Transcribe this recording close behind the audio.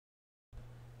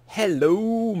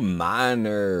Hello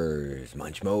miners,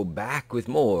 Munchmo back with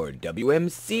more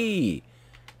WMC,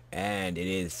 and it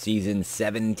is season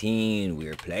 17.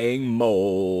 We're playing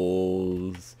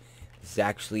moles. This is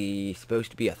actually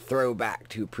supposed to be a throwback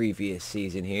to a previous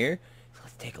season here. So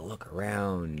let's take a look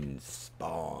around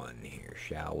spawn here,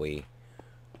 shall we?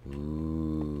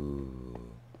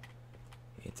 Ooh,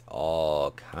 it's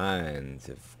all kinds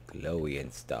of glowy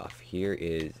and stuff. Here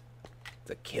is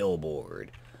the kill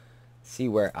board. See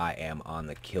where I am on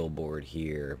the kill board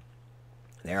here.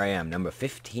 There I am, number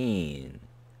 15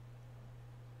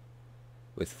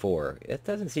 with 4. That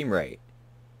doesn't seem right.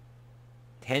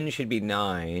 10 should be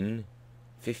 9.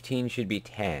 15 should be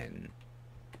 10.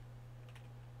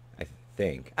 I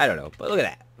think. I don't know, but look at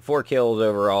that. 4 kills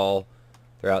overall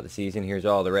throughout the season. Here's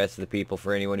all the rest of the people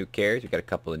for anyone who cares. We've got a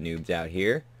couple of noobs out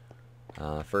here.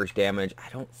 First damage. I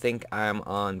don't think I'm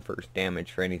on first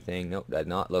damage for anything. Nope, does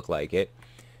not look like it.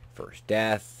 First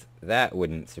death. That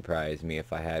wouldn't surprise me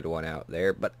if I had one out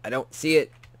there, but I don't see it.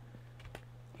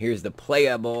 Here's the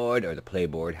playa board, or the play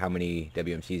board. How many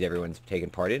WMCs everyone's taken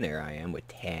part in? There I am with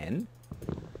 10.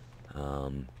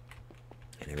 And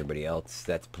everybody else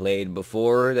that's played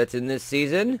before that's in this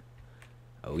season.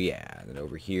 Oh yeah. And then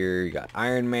over here you got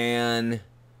Iron Man,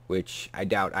 which I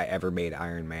doubt I ever made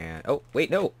Iron Man. Oh,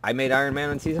 wait, no. I made Iron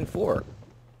Man on season 4.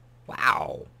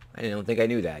 Wow. I don't think I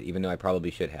knew that, even though I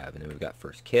probably should have. And then we've got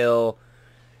first kill.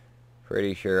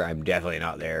 Pretty sure I'm definitely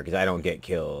not there because I don't get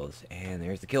kills. And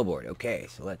there's the kill board. Okay,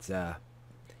 so let's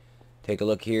take a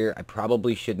look here. I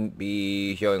probably shouldn't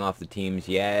be showing off the teams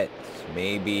yet.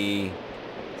 Maybe.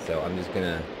 So I'm just going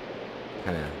to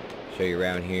kind of show you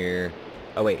around here.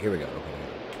 Oh, wait, here we go. Okay.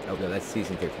 Oh, no, that's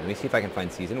season 13. Let me see if I can find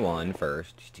season 1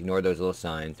 first. Just ignore those little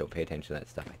signs. Don't pay attention to that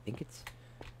stuff. I think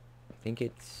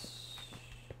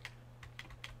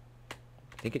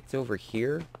it's over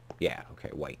here. Yeah, okay,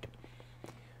 white.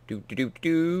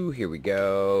 Here we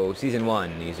go. Season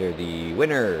 1. These are the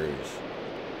winners.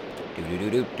 I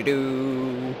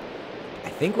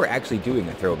think we're actually doing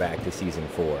a throwback to season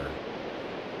 4.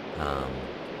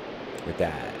 With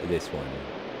this one.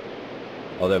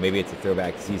 Although maybe it's a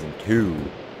throwback to season 2.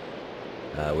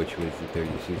 Which was the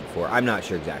 30th season 4. I'm not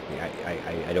sure exactly.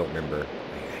 I don't remember.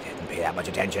 I didn't pay that much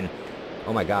attention.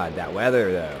 Oh my god, that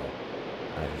weather though.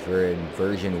 We're in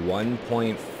version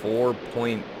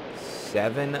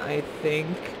 1.4.7, I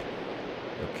think.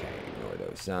 Okay, ignore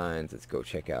those signs. Let's go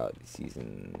check out the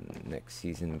next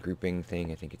season grouping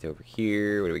thing. I think it's over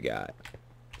here. What do we got?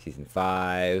 Season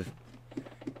 5. Here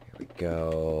we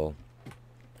go.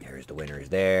 There's the winners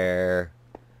there.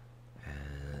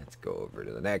 Let's go over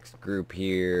to the next group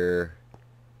here.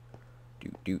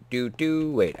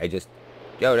 Wait, I just...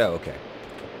 Oh, no, okay.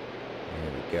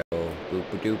 There we go. Boop,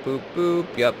 boop, boop, boop.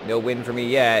 Yep, no win for me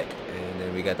yet. And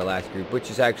then we got the last group, which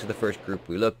is actually the first group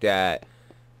we looked at.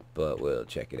 But we'll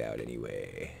check it out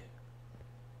anyway.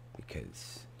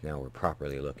 Because now we're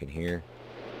properly looking here.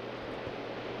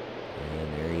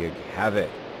 And there you have it.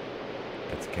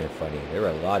 That's kind of funny. There were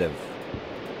a lot of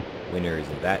winners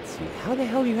of that season. How the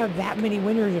hell do you have that many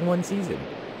winners in one season?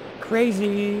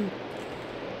 Crazy.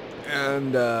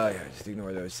 And just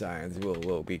ignore those signs.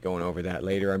 We'll be going over that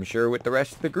later, I'm sure, with the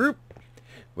rest of the group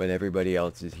when everybody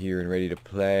else is here and ready to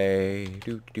play. And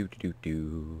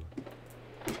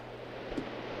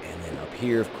then up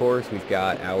here, of course, we've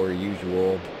got our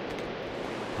usual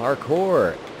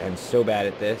parkour. I'm so bad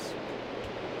at this,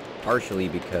 partially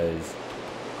because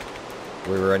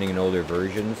we're running an older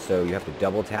version, so you have to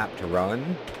double tap to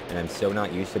run, and I'm so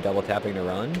not used to double tapping to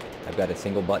run. I've got a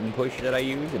single button push that I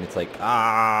use, and it's like,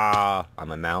 on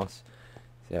my mouse.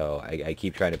 So I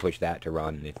keep trying to push that to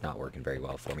run, and it's not working very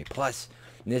well for me. Plus,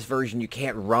 in this version, you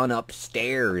can't run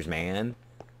upstairs, man.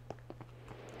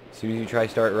 As soon as you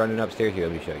start running upstairs, here,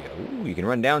 let me show you. Ooh, you can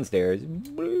run downstairs.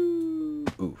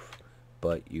 Oof.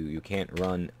 But you can't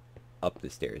run up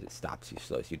the stairs. It stops you,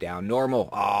 slows you down. Normal.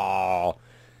 Oh,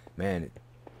 man,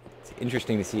 it's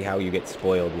interesting to see how you get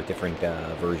spoiled with different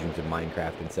versions of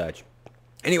Minecraft and such.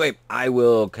 Anyway, I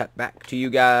will cut back to you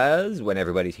guys when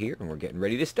everybody's here and we're getting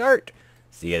ready to start.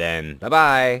 See you then.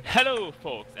 Bye-bye. Hello,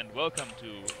 folks, and welcome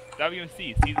to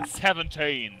WMC Season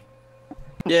 17.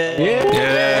 Yeah!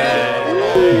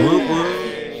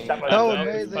 Oh,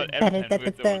 amazing.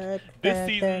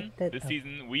 This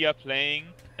season, we are playing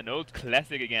an old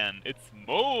classic again. It's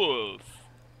moles.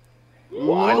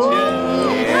 What?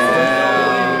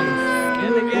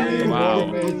 Yeah.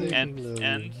 Wow.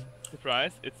 And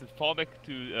surprise, it's a fallback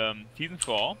to season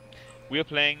 4. We are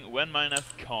playing when minus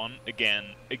con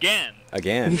again. Again. I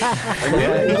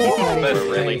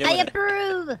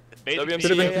approve. Basically, Should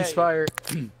have been inspired.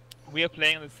 we are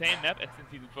playing on the same map as in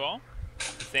season 4.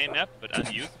 same map, but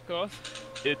unused, of course.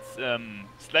 It's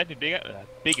slightly bigger,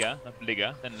 not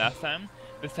bigger than last time.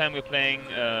 This time we're playing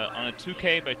on a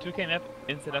 2K by 2K map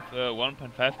instead of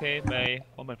 1.5K by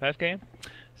 1.5K.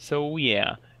 So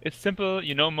yeah, it's simple.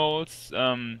 You know moles.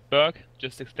 Berg,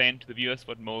 just explain to the viewers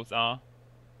what moles are.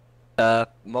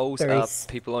 Moles are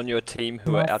people on your team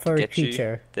who are out to get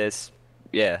you. There's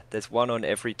one on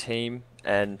every team,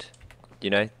 and you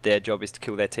know their job is to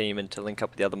kill their team and to link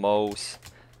up with the other moles,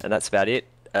 and that's about it.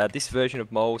 This version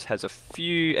of moles has a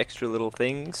few extra little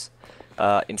things.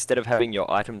 Instead of having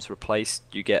your items replaced,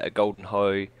 you get a golden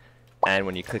hoe, and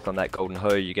when you click on that golden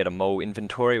hoe, you get a mole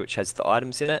inventory which has the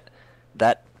items in it.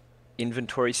 That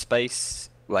inventory space,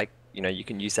 like, you know, you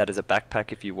can use that as a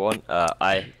backpack if you want.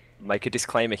 I make a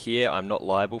disclaimer here, I'm not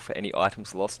liable for any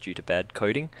items lost due to bad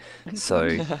coding, so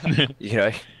you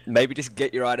know, maybe just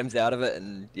get your items out of it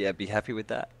and yeah, be happy with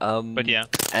that. But yeah,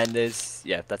 and there's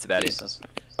that's about it.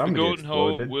 The golden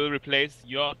hoe will replace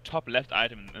your top left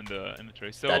item in the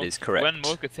inventory. So that is correct. When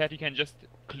mode gets set, you can just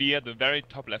clear the very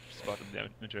top left spot in the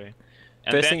inventory.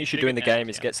 And first thing you should do in the game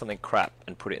is get something crap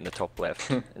and put it in the top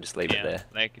left and just leave it there.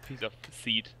 Like a piece of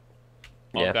seed.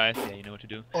 All guys, you know what to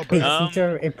do. Seeds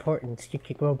are important. You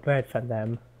can grow bread from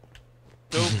them.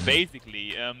 So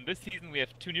basically, this season we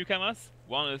have 2 newcomers.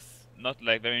 One is not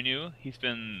like very new. He's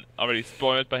been already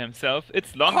spoiled by himself.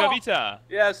 It's Longa Vita.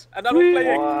 Yes, another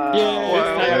playing.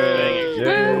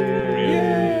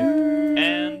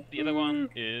 And the other one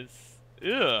is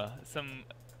that's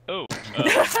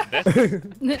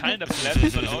kind of clever,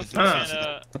 but also kind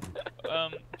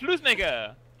of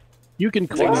Bluesmaker. You can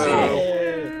click.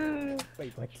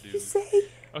 Wait, what did you say?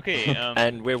 Okay,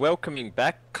 and we're welcoming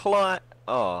back Clyde.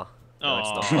 Oh. No,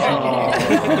 it's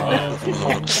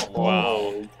not.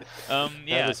 Wow.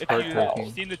 Yeah, if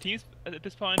you've seen the teams at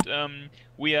this point,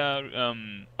 we are,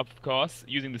 of course,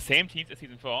 using the same teams as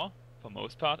Season 4, for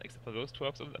most part, except for those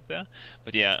twerps up there.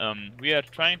 But yeah, we are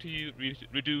trying to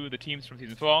redo the teams from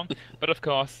Season 4, but of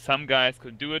course, some guys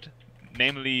couldn't do it.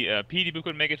 Namely, PDB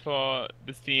couldn't make it for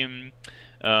this team,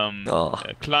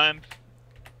 Climb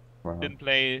didn't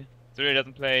play, Zuri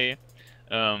doesn't play.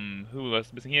 Who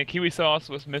was missing here? Kiwi Sauce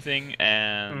was missing,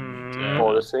 and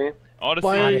Odyssey,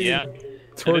 yeah.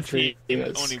 And the team,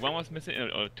 only one was missing,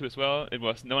 or 2 as well. It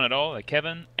was no one at all, like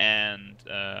Kevin and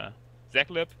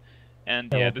Zachlip,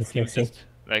 and yeah, this team is just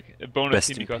like a bonus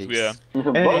team because we are.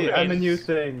 Hey, I'm a new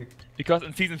thing. Because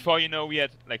in Season 4, you know, we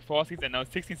had like 4 seasons and now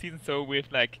 16 seasons, so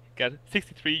we've like got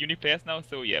 63 unique players now.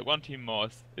 So yeah, 1 team more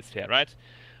is fair, right?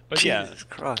 But Jesus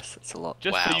Christ, that's a lot.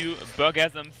 Just for you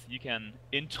Burgasms, you can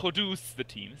introduce the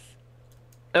teams.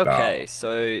 Okay,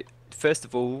 so first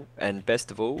of all and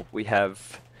best of all, we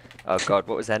have, oh god,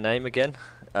 what was our name again?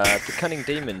 The Cunning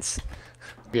Demons.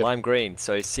 Lime Green.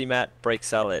 So CMAT, Break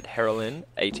Salad, Herolyn,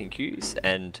 18 Qs,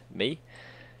 and me.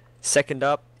 Second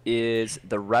up is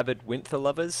the Rabid Winther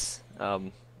Lovers.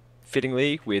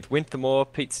 Fittingly with Winthermore,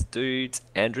 Pete's Dudes,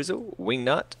 Andrizzle,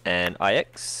 Wingnut, and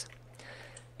IX.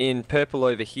 In purple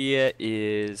over here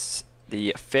is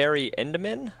the Fairy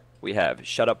Endermen. We have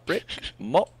Shut Up Brick,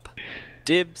 Mop,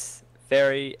 Dibs,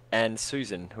 Fairy, and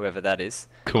Susan, whoever that is.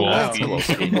 Cool.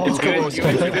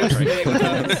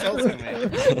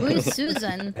 Who's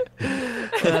Susan?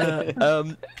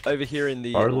 Over here in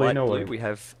the light blue, we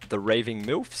have the Raving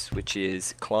Milfs, which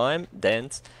is Climb,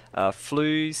 Dance,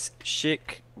 Flues,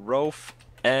 Schick, Rolf,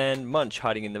 and Munch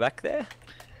hiding in the back there.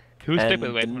 Who's been by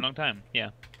the way for a long time?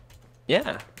 Yeah.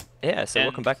 Yeah, so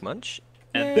welcome back, Munch.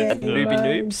 And the Newbie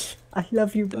Noobs. I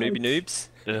love you, The Newbie Noobs,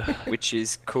 which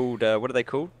is called, what are they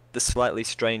called? The Slightly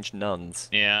Strange Nuns.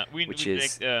 Yeah, we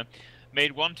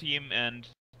made one team and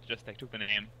just like took the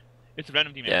name. It's a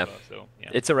random team as well, so yeah.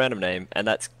 It's a random name, and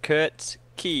that's Kurt,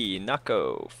 Key,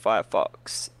 Nako,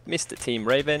 Firefox, Mr. Team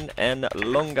Raven, and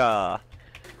Longa.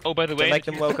 Oh, by the way, make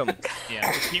them welcome. Yeah,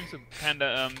 the teams were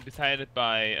kinda decided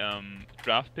by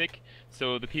draft pick.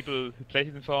 So the people who played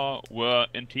Season 4 were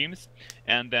in teams,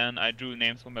 and then I drew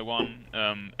names one by one,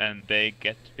 and they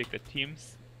get to pick the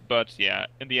teams. But yeah,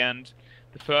 in the end,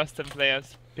 the first 7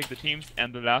 players pick the teams,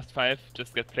 and the last 5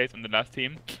 just get placed on the last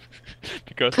team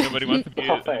because nobody wants to be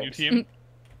a new team.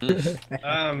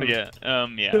 Yeah.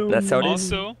 That's how it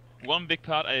is. Also, one big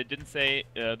part I didn't say,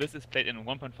 this is played in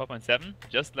 1.4.7,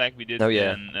 just like we did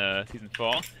in Season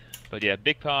 4. But yeah,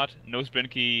 big part, no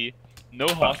sprint key, no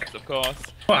horses, of course.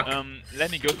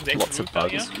 Let me go to the actual rules down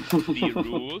here. The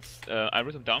rules, I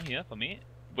wrote them down here for me,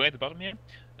 way at the bottom here.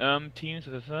 Teams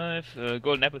with a 5,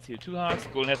 golden apples heal 2 hearts,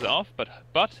 golden heads are off, but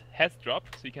heads drop,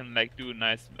 so you can like do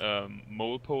nice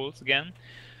mole poles again.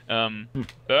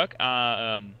 Berg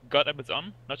are god apples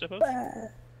on, notch apples?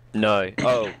 No.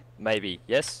 Oh, maybe.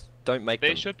 Yes? Don't make they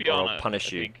them, should be or on, I'll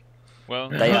punish I you. think. Well,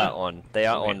 they are on. They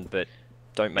are okay. on, but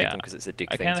don't make them because it's a dick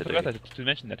I thing kind to of do. forgot to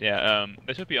mention that. Yeah,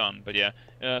 they should be on, but yeah.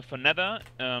 For Nether,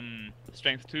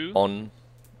 strength 2. On.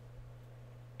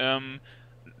 To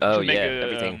Oh make yeah, a,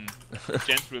 everything.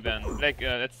 Gen through then, like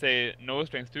let's say no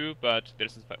strength 2, but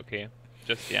this is okay.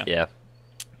 Just yeah. Yeah.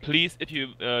 Please, if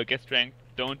you get strength,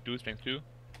 don't do strength 2.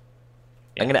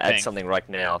 I'm gonna add something right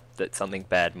now that something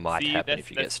bad might happen if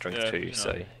you get that's, strength 2. you know,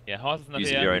 So yeah, horses not use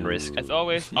here. at your own risk. As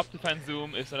always, Optifine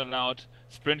Zoom is not allowed.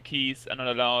 Sprint keys are not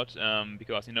allowed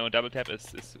because you know double tap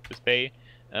is pay.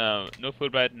 No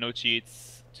Fullbright, no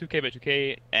cheats. 2k by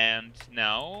 2k, and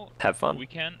now have fun. We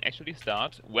can actually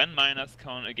start when miners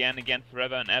count again,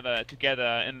 forever and ever,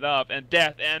 together in love and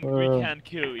death, and we can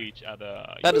kill each other.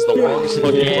 That is the longest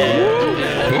fucking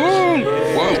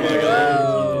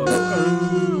Whoa!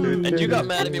 And you got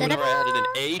mad at me whenever I added an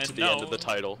A to the end of the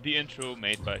title. The intro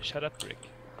made by Shut Up Rick.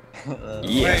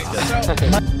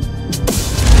 Yeah.